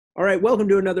All right, welcome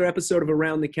to another episode of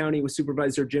Around the County with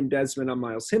Supervisor Jim Desmond. I'm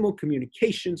Miles Himmel,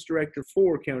 Communications Director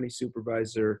for County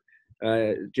Supervisor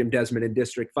Jim Desmond in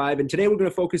District 5. And today we're going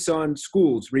to focus on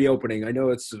schools reopening. I know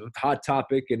it's a hot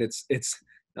topic, and it's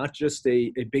not just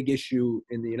a big issue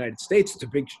in the United States, it's a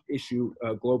big issue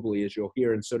globally, as you'll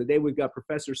hear. And so today we've got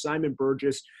Professor Simon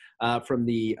Burgess from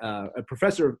the a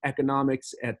professor of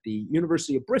economics at the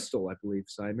University of Bristol, I believe,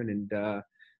 Simon. And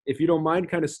if you don't mind,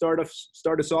 kind of start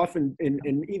us off, and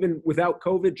even without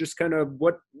COVID, just kind of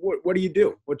what do you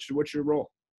do? What's your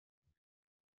role?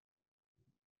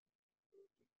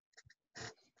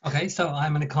 Okay, so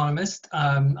I'm an economist.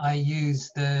 I use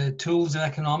the tools of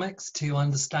economics to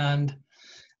understand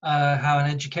how an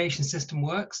education system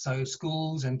works, so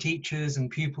schools and teachers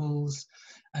and pupils,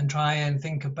 and try and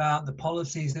think about the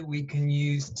policies that we can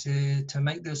use to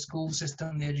make the school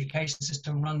system, the education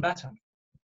system run better.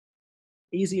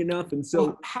 Easy enough. And so,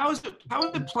 well, how is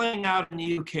it playing out in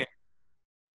the UK?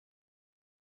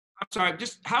 I'm sorry,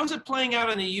 just how is it playing out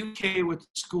in the UK with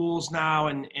schools now?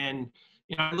 And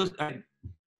you know,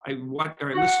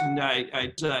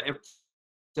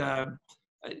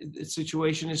 the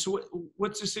situation is,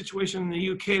 what's the situation in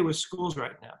the UK with schools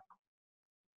right now?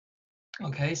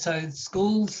 Okay, so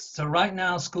right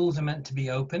now schools are meant to be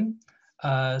open.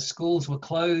 Schools were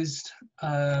closed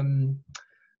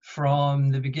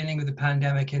from the beginning of the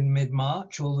pandemic in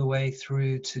mid-March all the way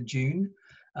through to June.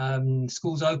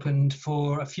 Schools opened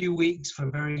for a few weeks for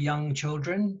very young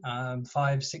children,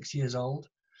 5-6 years old.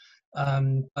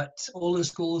 But all the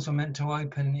schools were meant to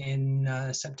open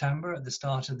in September at the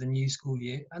start of the new school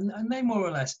year, and they more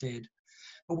or less did.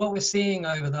 But what we're seeing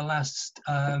over the last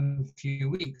few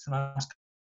weeks, the last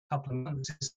couple of months,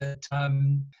 is that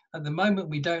at the moment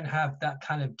we don't have that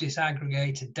kind of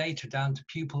disaggregated data down to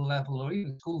pupil level or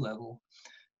even school level.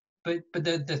 But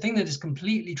the thing that is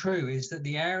completely true is that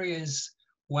the areas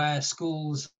where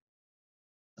schools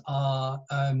are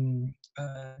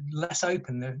less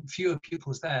open, there are fewer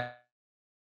pupils there,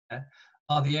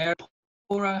 are the areas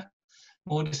poorer,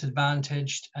 more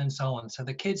disadvantaged, and so on. So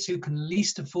the kids who can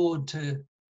least afford to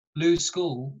lose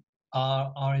school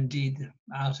are indeed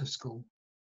out of school.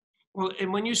 Well,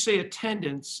 and when you say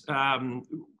attendance,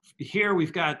 here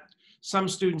we've got some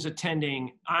students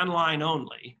attending online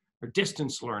only or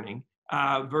distance learning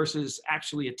versus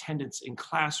actually attendance in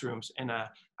classrooms. And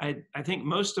I think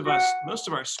most of our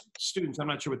students, I'm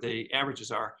not sure what the averages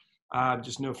are,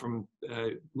 just know from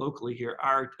locally here,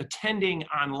 are attending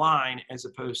online as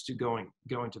opposed to going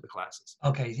to the classes.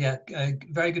 Okay, yeah,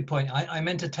 very good point. I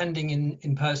meant attending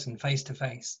in person, face to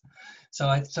face.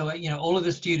 So you know, all of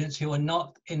the students who are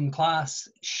not in class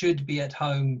should be at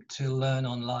home to learn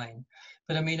online.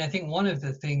 But I mean, I think one of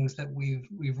the things that we've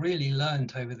really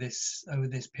learned over this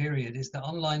period is that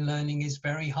online learning is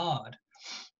very hard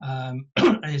and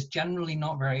is generally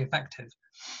not very effective.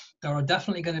 There are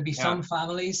definitely going to be some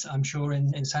families, I'm sure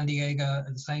in San Diego,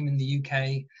 and the same in the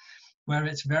UK, where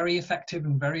it's very effective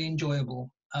and very enjoyable.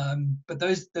 But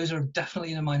those are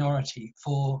definitely in a minority.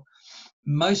 For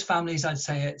most families, I'd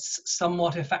say it's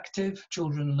somewhat effective.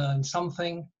 Children learn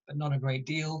something, but not a great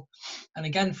deal. And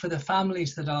again, for the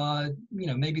families that are, you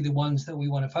know, maybe the ones that we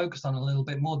want to focus on a little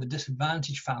bit more, the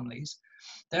disadvantaged families,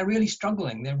 they're really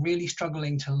struggling. They're really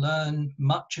struggling to learn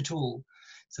much at all.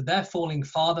 So they're falling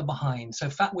farther behind. So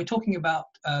in fact, we're talking about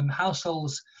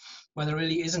households where there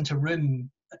really isn't a room,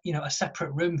 you know, a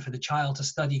separate room for the child to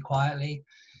study quietly.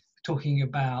 Talking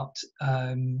about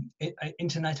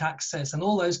internet access and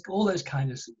all those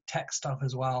kind of tech stuff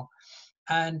as well.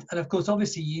 And of course,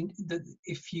 obviously,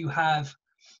 if you have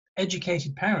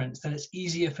educated parents, then it's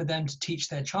easier for them to teach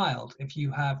their child. If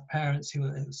you have parents who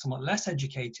are somewhat less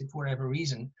educated for whatever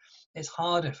reason, it's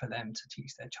harder for them to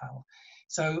teach their child.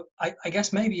 So I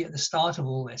guess maybe at the start of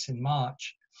all this in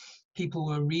March, people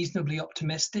were reasonably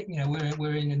optimistic. You know,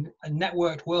 we're in a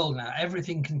networked world now.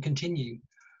 Everything can continue.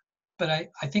 But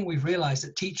I think we've realized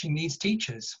that teaching needs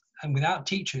teachers. And without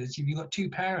teachers, if you've got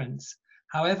two parents,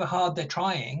 however hard they're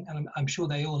trying, and I'm sure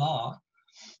they all are,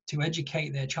 to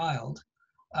educate their child,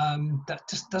 that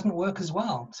just doesn't work as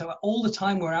well. So all the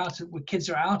time kids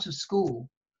are out of school,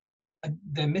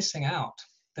 they're missing out.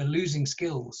 They're losing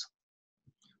skills.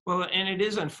 Well, and it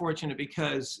is unfortunate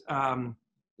because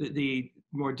the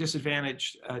more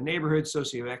disadvantaged neighborhoods,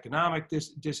 socioeconomic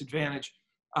disadvantage,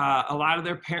 a lot of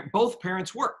both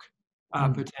parents work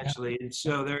potentially, and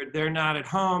so they're not at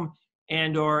home,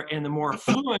 and the more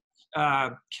affluent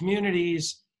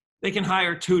communities, they can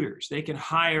hire tutors, they can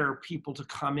hire people to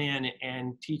come in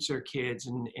and teach their kids,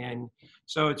 and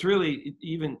so it's really,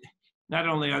 even not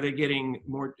only are they getting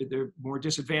they're more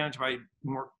disadvantaged by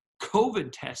more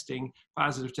COVID testing,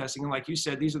 positive testing. And like you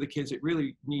said, these are the kids that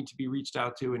really need to be reached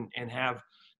out to and have,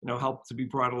 help to be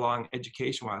brought along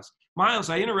education-wise. Miles,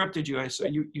 I interrupted you. I saw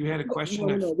you had a question.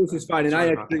 No, this is fine.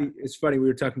 And it's funny, we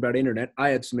were talking about internet. I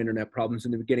had some internet problems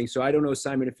in the beginning. So I don't know,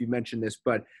 Simon, if you mentioned this,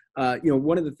 but,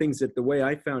 one of the things that the way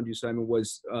I found you, Simon,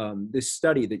 was this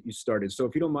study that you started. So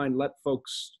if you don't mind, let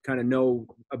folks kind of know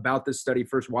about this study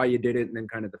first, why you did it, and then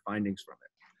kind of the findings from it.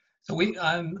 So we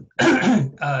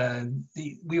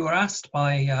were asked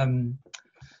by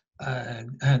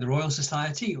the Royal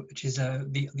Society, which is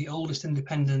the oldest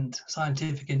independent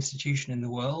scientific institution in the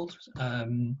world,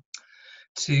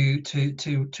 to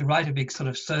write a big sort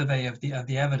of survey of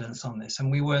the evidence on this. And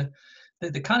we were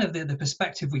the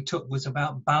perspective we took was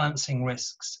about balancing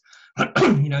risks.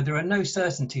 There are no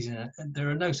certainties in it. There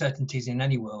are no certainties in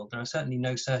any world. There are certainly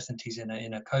no certainties in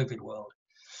a COVID world.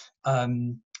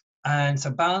 And so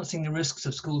balancing the risks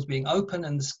of schools being open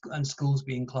and schools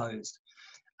being closed.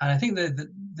 And I think the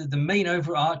main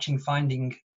overarching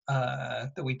finding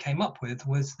that we came up with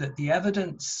was that the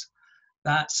evidence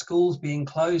that schools being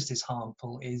closed is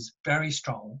harmful is very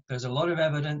strong. There's a lot of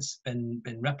evidence been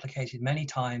replicated many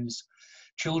times.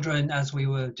 Children, as we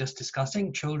were just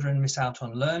discussing, children miss out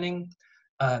on learning.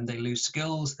 They lose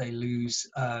skills, they lose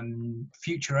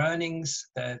future earnings,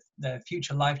 their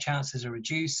future life chances are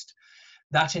reduced.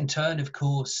 That in turn, of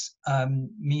course,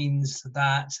 means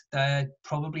that they're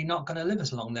probably not going to live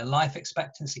as long. Their life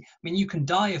expectancy. I mean, you can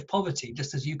die of poverty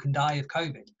just as you can die of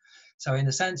COVID. So in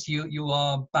a sense, you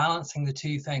are balancing the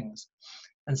two things.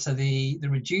 And so the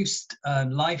reduced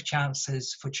life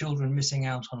chances for children missing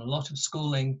out on a lot of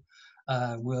schooling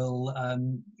will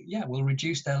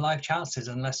reduce their life chances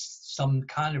unless some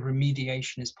kind of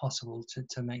remediation is possible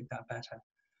to make that better.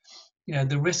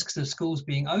 The risks of schools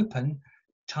being open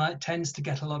tends to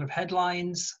get a lot of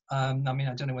headlines. I mean,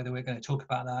 I don't know whether we're going to talk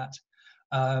about that,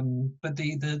 but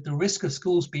the risk of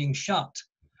schools being shut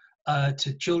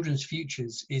to children's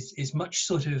futures is much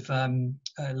sort of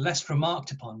less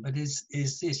remarked upon, but is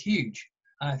huge,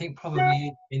 and I think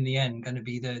probably in the end going to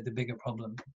be the bigger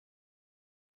problem.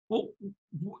 Well,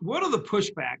 one of the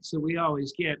pushbacks that we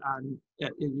always get on,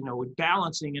 with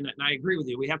balancing, and I agree with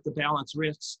you, we have to balance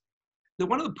risks.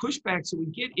 One of the pushbacks that we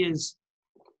get is,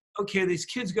 okay, these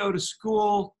kids go to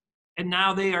school and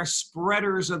now they are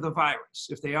spreaders of the virus.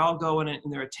 If they all go in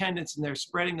their attendance and they're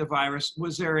spreading the virus,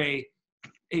 was there a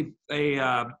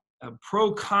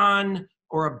pro-con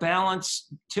or a balance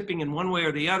tipping in one way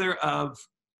or the other of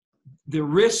the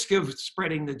risk of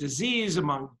spreading the disease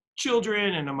among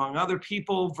children and among other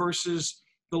people versus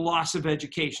the loss of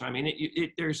education? I mean,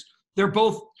 they're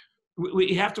both,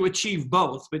 we have to achieve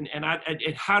both. And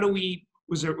how do we,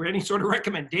 was there any sort of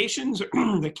recommendations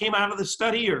that came out of the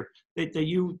study or that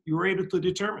you were able to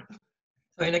determine?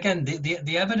 And again,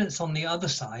 the evidence on the other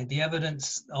side, the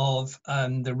evidence of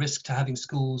the risk to having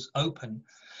schools open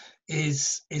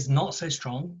is not so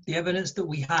strong. The evidence that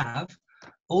we have,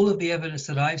 all of the evidence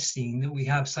that I've seen that we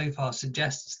have so far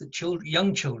suggests that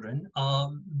young children are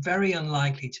very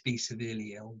unlikely to be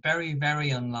severely ill, very, very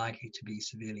unlikely to be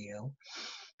severely ill.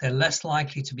 They're less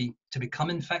likely to become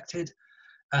infected,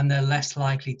 and they're less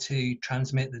likely to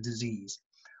transmit the disease.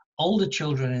 Older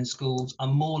children in schools are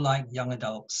more like young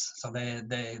adults, so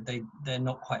they're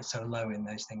not quite so low in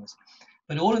those things.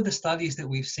 But all of the studies that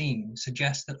we've seen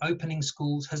suggest that opening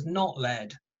schools has not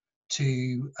led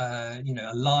to a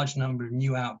large number of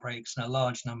new outbreaks and a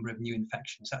large number of new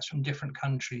infections. That's from different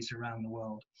countries around the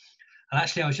world. And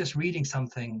actually, I was just reading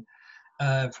something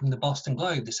from the Boston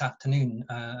Globe this afternoon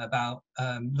about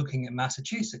looking at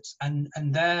Massachusetts, and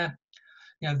there,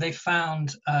 they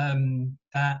found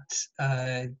that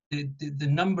the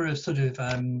number of sort of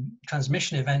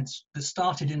transmission events that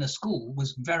started in a school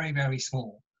was very, very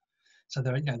small. So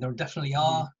there definitely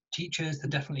are teachers, there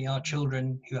definitely are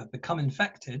children who have become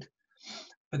infected,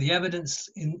 but the evidence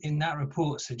in that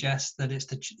report suggests that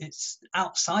it's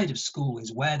outside of school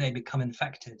is where they become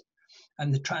infected,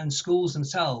 and the schools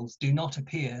themselves do not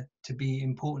appear to be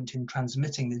important in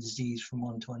transmitting the disease from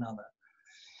one to another.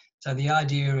 So the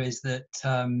idea is that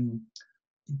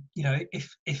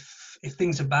if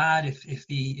things are bad, if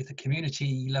the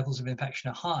community levels of infection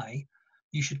are high,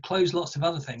 you should close lots of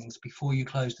other things before you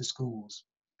close the schools.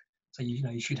 So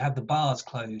you should have the bars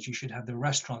closed, you should have the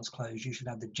restaurants closed, you should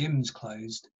have the gyms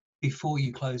closed before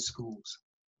you close schools.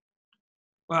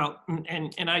 Well,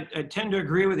 and I tend to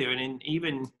agree with you, and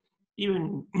even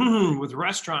with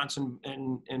restaurants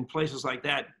and places like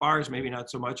that, bars maybe not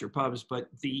so much, or pubs, but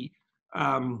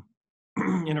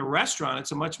in a restaurant,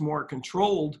 it's a much more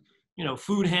controlled,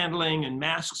 food handling and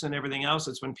masks and everything else.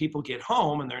 It's when people get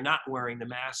home and they're not wearing the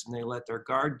mask and they let their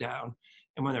guard down.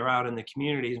 and when they're out in the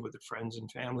communities with their friends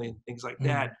and family and things like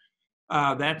that.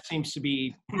 That seems to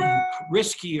be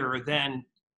riskier than,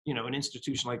 an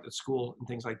institution like the school and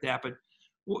things like that. But,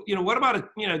 what about,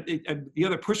 the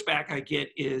other pushback I get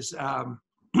is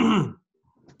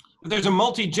there's a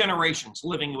multi-generations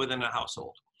living within a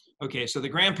household. Okay, so the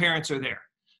grandparents are there,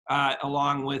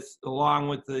 along with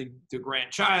the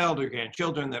grandchild or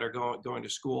grandchildren that are going to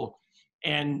school.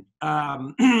 And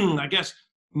I guess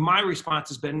my response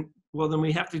has been, well, then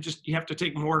you have to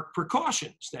take more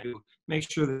precautions to make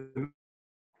sure that the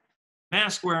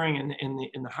mask wearing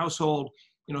in the household,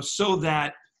 so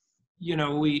that,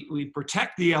 we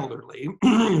protect the elderly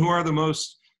who are the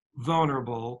most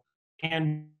vulnerable,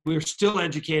 and we're still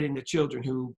educating the children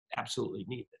who absolutely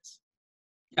need this.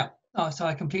 Yeah. Oh, so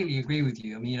I completely agree with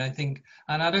you. I mean, I think,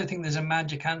 and I don't think there's a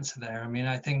magic answer there. I mean,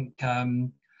 I think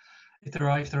if there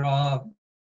are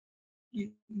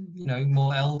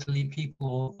more elderly people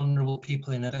or vulnerable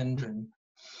people in a bedroom,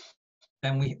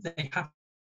 then they have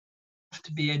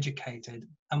to be educated,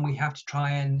 and we have to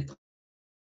try and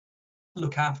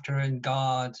look after and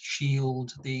guard,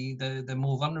 shield the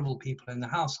more vulnerable people in the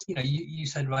house. You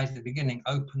said right at the beginning,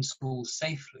 open schools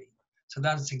safely. So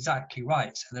that's exactly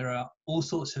right. So there are all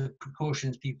sorts of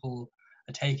precautions people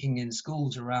are taking in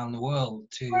schools around the world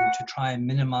to try and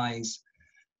minimize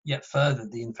yet further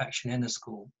the infection in a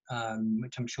school,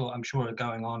 which I'm sure are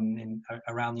going on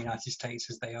around the United States,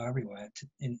 as they are everywhere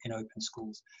in open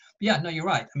schools. But yeah, no, you're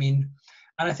right. I mean,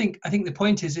 and I think the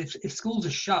point is, if schools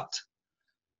are shut,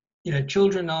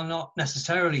 children are not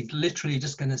necessarily literally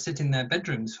just going to sit in their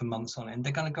bedrooms for months on end.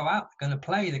 They're going to go out, they're going to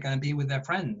play, they're going to be with their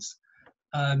friends.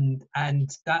 And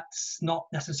that's not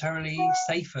necessarily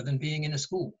safer than being in a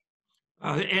school.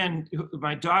 And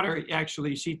my daughter,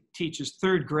 actually, she teaches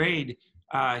third grade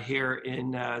here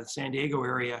in the San Diego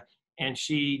area, and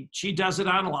she does it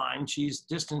online. She's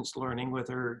distance learning with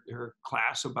her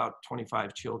class, about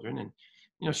 25 children. And,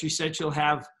 she said she'll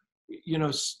have,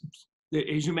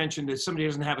 as you mentioned, that somebody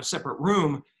doesn't have a separate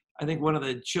room. I think one of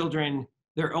the children,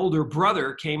 their older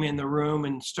brother, came in the room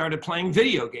and started playing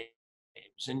video games.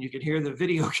 And you could hear the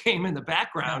video game in the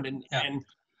background, and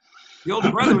the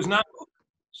older brother was not moving.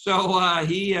 So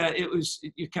it was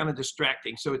kind of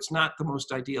distracting. So it's not the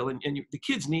most ideal, and the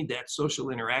kids need that social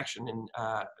interaction. And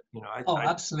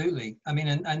absolutely. I mean,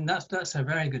 and that's a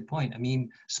very good point. I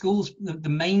mean, schools, the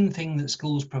main thing that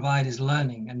schools provide is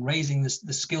learning and raising the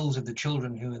skills of the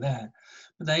children who are there.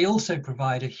 But they also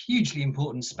provide a hugely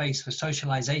important space for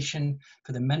socialization,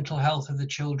 for the mental health of the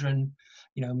children.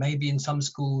 Maybe in some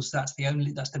schools that's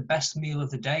the best meal of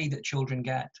the day that children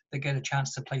get. They get a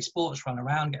chance to play sports, run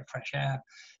around, get fresh air.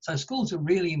 So schools are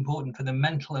really important for the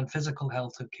mental and physical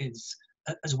health of kids,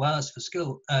 as well as for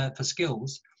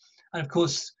skills. And of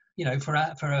course, for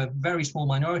a very small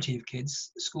minority of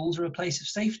kids, schools are a place of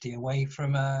safety away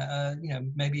from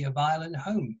maybe a violent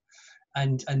home.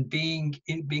 And being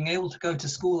able to go to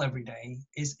school every day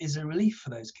is a relief for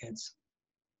those kids.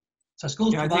 So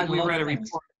schools provide a lot of things.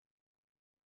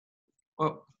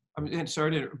 Well, I'm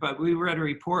sorry, but we read a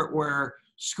report where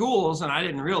schools, and I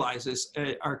didn't realize this,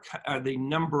 are the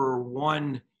number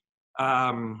one,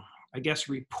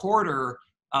 reporter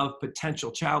of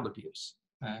potential child abuse.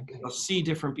 Okay. They'll see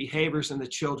different behaviors in the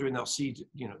children. They'll see,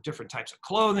 different types of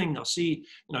clothing. They'll see,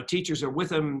 teachers are with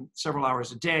them several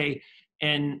hours a day.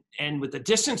 And with the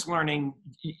distance learning,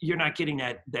 you're not getting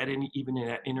that even in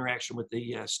that interaction with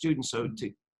the students. So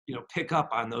to, pick up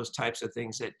on those types of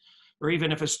things or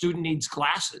even if a student needs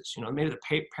glasses, maybe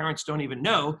the parents don't even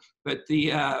know, but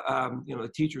the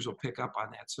teachers will pick up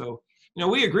on that. So,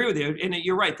 we agree with you, and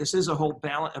you're right. This is a whole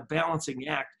balancing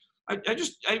act. I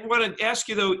want to ask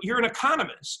you though. You're an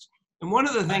economist, and one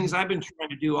of the things I've been trying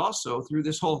to do also through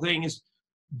this whole thing is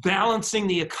balancing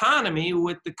the economy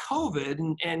with the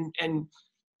COVID, and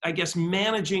I guess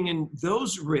managing in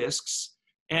those risks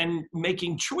and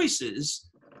making choices.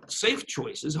 Safe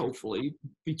choices, hopefully,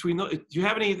 between those. Do you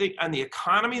have anything on the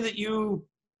economy that you,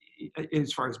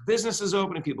 as far as businesses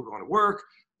open and people going to work,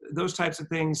 those types of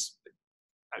things?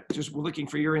 Just looking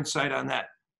for your insight on that.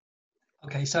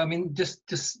 Okay, so I mean, just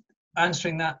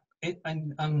answering that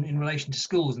in relation to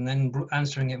schools, and then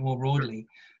answering it more broadly.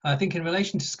 I think in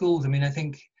relation to schools, I mean, I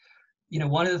think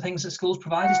one of the things that schools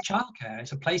provide is childcare.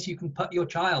 It's a place you can put your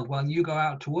child while you go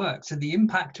out to work. So the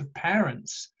impact of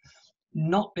parents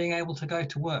not being able to go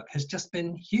to work has just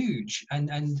been huge.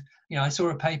 And I saw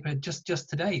a paper just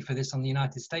today for this on the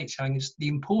United States showing just the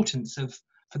importance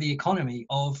for the economy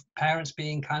of parents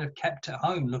being kind of kept at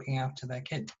home looking after their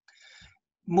kid.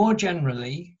 More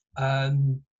generally,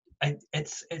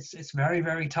 it's very,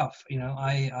 very tough. You know,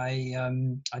 I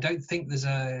don't think there's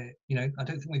a, you know, I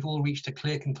don't think we've all reached a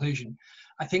clear conclusion.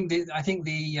 I think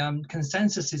the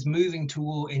consensus is moving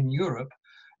toward, in Europe,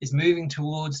 is moving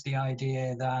towards the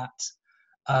idea that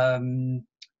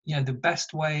you know, the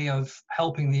best way of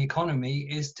helping the economy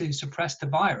is to suppress the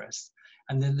virus,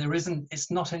 and that there isn't, it's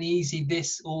not an easy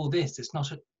this or this. It's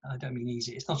not a, I don't mean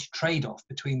easy. It's not a trade-off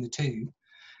between the two,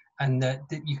 and that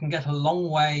you can get a long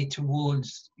way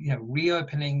towards, you know,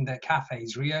 reopening the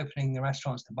cafes, reopening the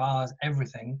restaurants, the bars,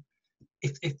 everything,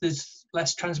 if there's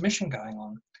less transmission going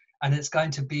on. And it's going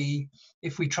to be,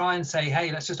 if we try and say,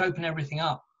 hey, let's just open everything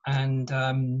up and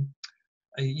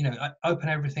you know, open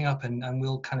everything up and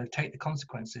we'll kind of take the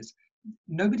consequences.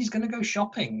 Nobody's going to go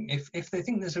shopping if they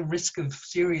think there's a risk of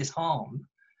serious harm.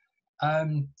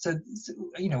 So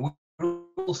you know, we're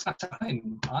all sat at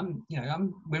home.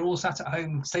 We're all sat at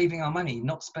home saving our money,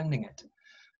 not spending it.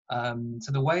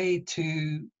 So the way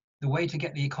to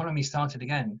get the economy started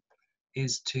again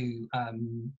is to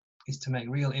make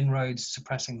real inroads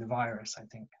suppressing the virus, I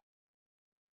think.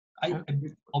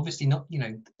 Obviously not, you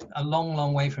know, a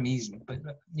long way from easy, but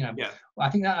you know, yeah. I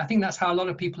think that's how a lot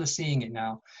of people are seeing it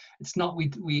now. It's not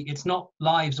it's not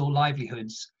lives or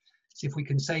livelihoods. So if we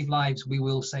can save lives, we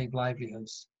will save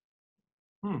livelihoods.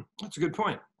 That's a good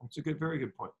point. That's a very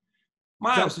good point.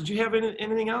 Miles, did you have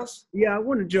anything else? Yeah, I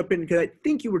want to jump in because I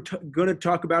think you were going to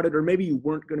talk about it, or maybe you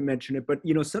weren't going to mention it. But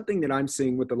you know, something that I'm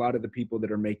seeing with a lot of the people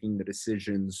that are making the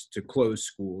decisions to close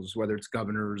schools, whether it's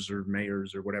governors or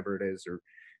mayors or whatever it is, or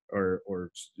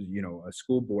you know,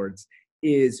 school boards,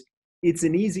 is it's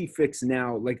an easy fix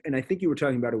now. Like, and I think you were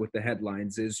talking about it with the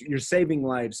headlines, is you're saving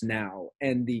lives now,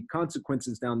 and the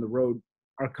consequences down the road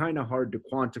are kind of hard to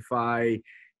quantify.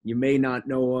 You may not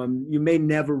know them. You may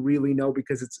never really know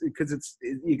because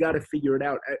you got to figure it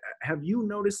out. Have you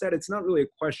noticed that? It's not really a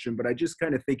question, but I just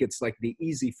kind of think it's like the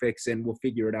easy fix and we'll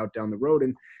figure it out down the road.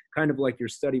 And kind of like your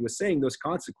study was saying, those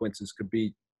consequences could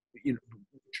be, you know,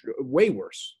 way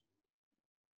worse.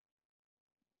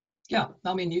 Yeah,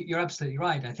 I mean, you're absolutely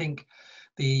right. I think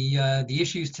the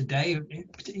issues today,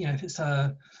 you know, if it's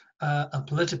a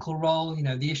political role, you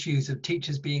know, the issues of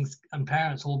teachers and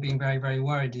parents all being very, very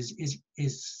worried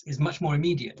is much more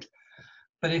immediate.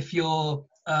 But if your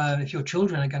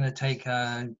children are going to take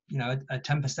you know, a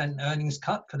 10% earnings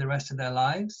cut for the rest of their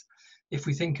lives, if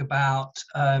we think about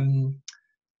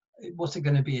what's it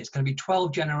going to be? It's going to be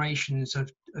 12 generations of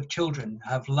children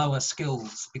have lower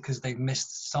skills because they've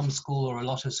missed some school or a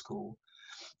lot of school.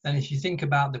 And if you think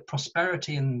about the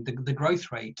prosperity and the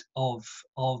growth rate of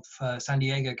San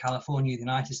Diego, California, the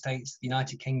United States, the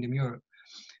United Kingdom, Europe,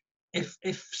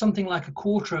 if something like a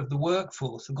quarter of the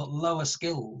workforce have got lower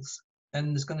skills,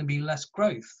 then there's going to be less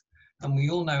growth. And we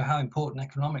all know how important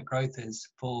economic growth is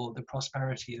for the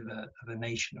prosperity of a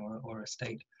nation or a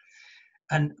state.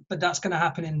 But that's going to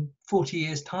happen in 40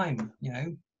 years' time. You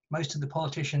know, most of the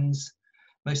politicians,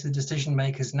 most of the decision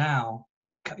makers now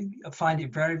find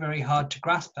it very, very hard to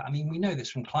grasp that. I mean, we know this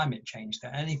from climate change,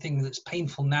 that anything that's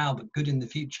painful now but good in the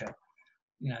future,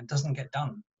 you know, doesn't get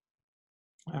done.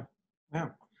 Yeah.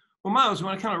 Well, Miles, you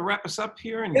want to kind of wrap us up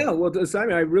here? Yeah, well,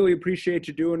 Simon, I really appreciate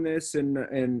you doing this,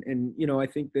 and you know, I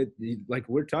think that, like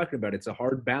we're talking about, it's a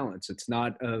hard balance. It's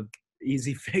not a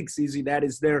easy fix, easy that.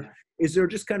 Is there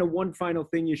just kind of one final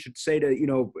thing you should say to, you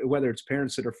know, whether it's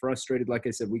parents that are frustrated? Like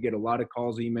I said, we get a lot of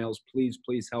calls, emails.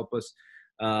 Please help us.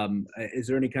 Is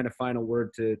there any kind of final word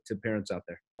to parents out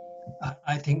there?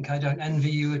 I think I don't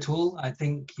envy you at all. I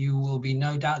think you will be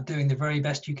no doubt doing the very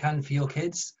best you can for your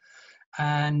kids,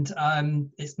 and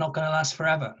it's not going to last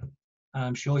forever.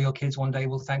 I'm sure your kids one day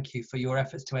will thank you for your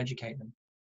efforts to educate them.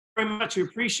 Very much. We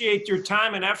appreciate your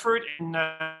time and effort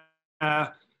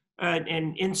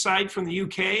and insight from the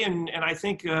UK, and I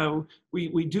think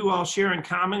we do all share in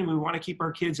common. We want to keep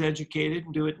our kids educated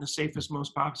and do it in the safest,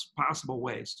 most possible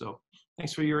way. So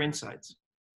thanks for your insights.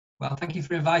 Well, thank you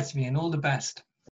for inviting me, and all the best.